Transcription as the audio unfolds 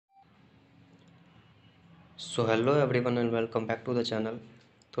So hello everyone and welcome back to the channel.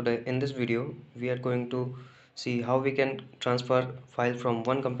 Today in this video we are going to see how we can transfer file from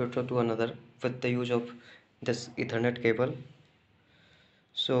one computer to another with the use of this Ethernet cable.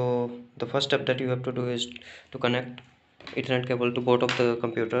 So the first step that you have to do is to connect Ethernet cable to both of the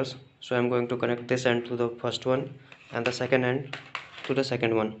computers. So I'm going to connect this end to the first one and the second end to the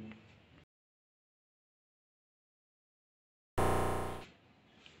second one.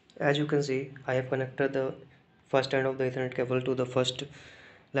 As you can see, I have connected the first end of the Ethernet cable to the first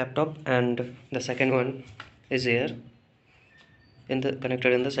laptop and the second one is here in the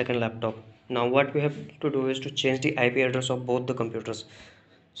connected in the second laptop. Now what we have to do is to change the IP address of both the computers.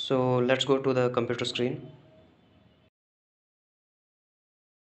 So let's go to the computer screen.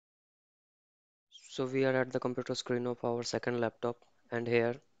 So we are at the computer screen of our second laptop, and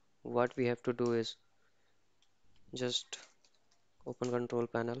here what we have to do is just open control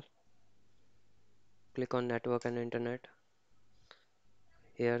panel, click on network and internet.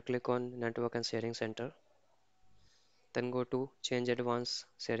 Here click on network and sharing center, then go to change advanced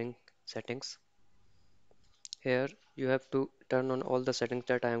sharing settings. Here you have to turn on all the settings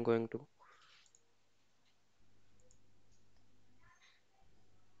that I am going to.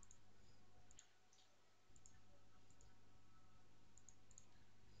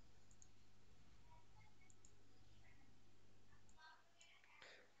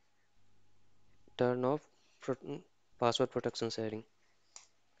 Turn off pro- password protection sharing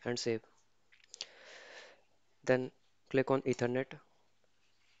and save. Then click on Ethernet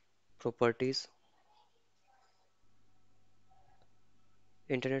properties,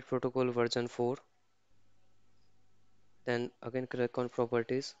 Internet Protocol version 4. Then again click on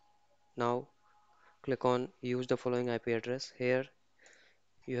properties. Now click on use the following IP address. Here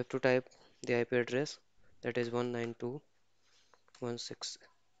you have to type the IP address, that is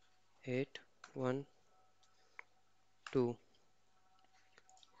 192.168.1.2.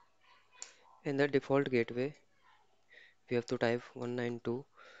 In the default gateway we have to type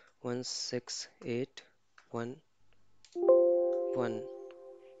 192.168.1.1,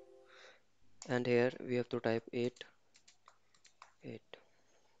 and here we have to type 8 8.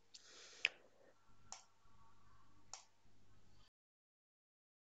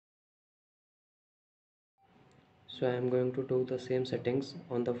 So I am going to do the same settings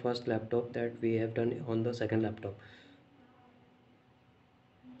on the first laptop that we have done on the second laptop.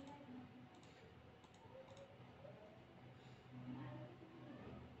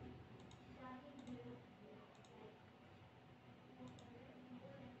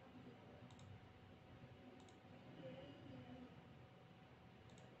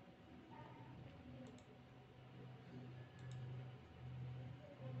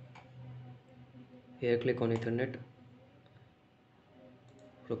 Here click on Ethernet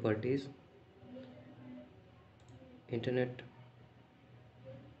properties, Internet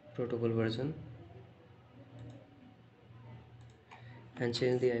Protocol version, and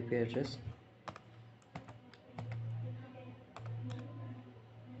change the IP address.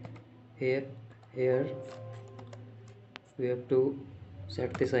 Here, here we have to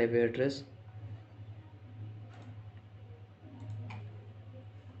set this IP address.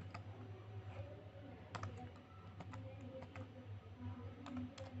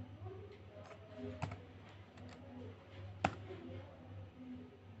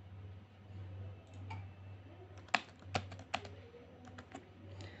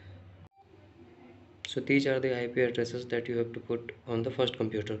 So these are the IP addresses that you have to put on the first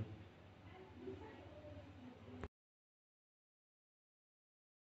computer.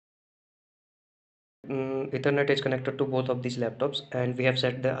 Ethernet is connected to both of these laptops and we have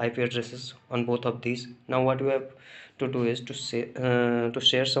set the IP addresses on both of these. Now what we have to do is to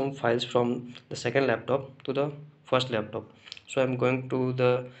share some files from the second laptop to the first laptop. So I'm going to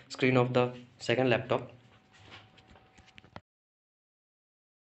the screen of the second laptop.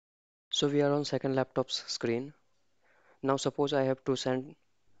 So we are on second laptop's screen. Now suppose I have to send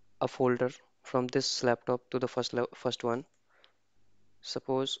a folder from this laptop to the first one.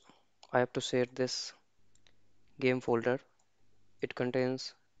 Suppose I have to share this game folder. It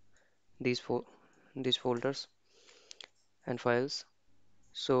contains these these folders and files.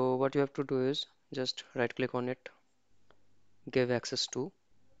 So what you have to do is just right click on it, give access to,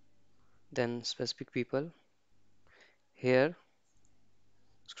 then specific people. Here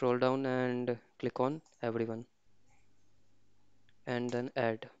scroll down and click on everyone, and then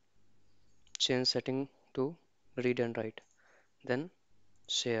add, change setting to read and write, then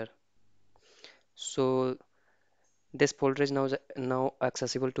share. So this folder is now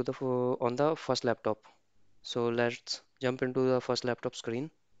accessible to the on the first laptop. So let's jump into the first laptop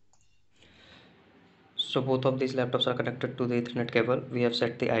screen. So both of these laptops are connected to the Ethernet cable. We have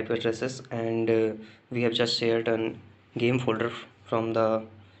set the IP addresses, and we have just shared a game folder from the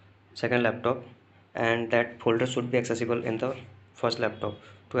second laptop, and that folder should be accessible in the first laptop.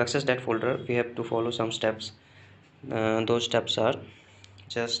 To access that folder, we have to follow some steps. Those steps are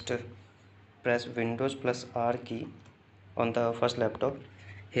just press Windows plus R key on the first laptop.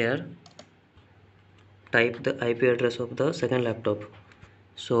 Here, type the IP address of the second laptop.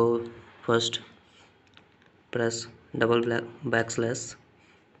 So first press double backslash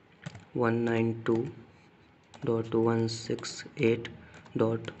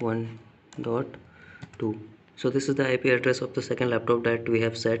 192.168.1.2. So this is the IP address of the second laptop that we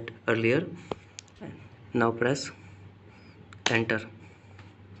have set earlier. Now press enter.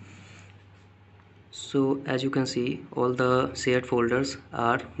 So as you can see, all the shared folders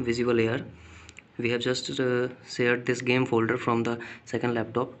are visible here. We have just shared this game folder from the second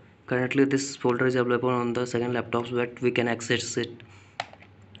laptop. Currently this folder is available on the second laptop, but we can access it.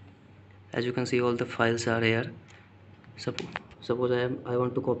 As you can see, all the files are here. Suppose I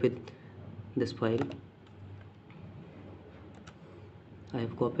want to copy this file. I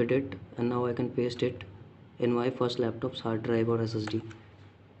have copied it, and now I can paste it in my first laptop's hard drive or SSD.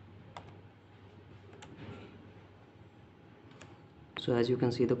 So as you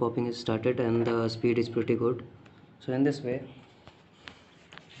can see, the copying is started and the speed is pretty good. So in this way,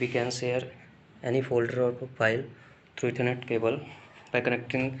 we can share any folder or file through Ethernet cable by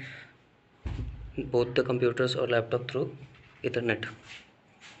connecting both the computers or laptop through Ethernet.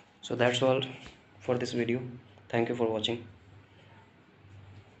 So that's all for this video. Thank you for watching.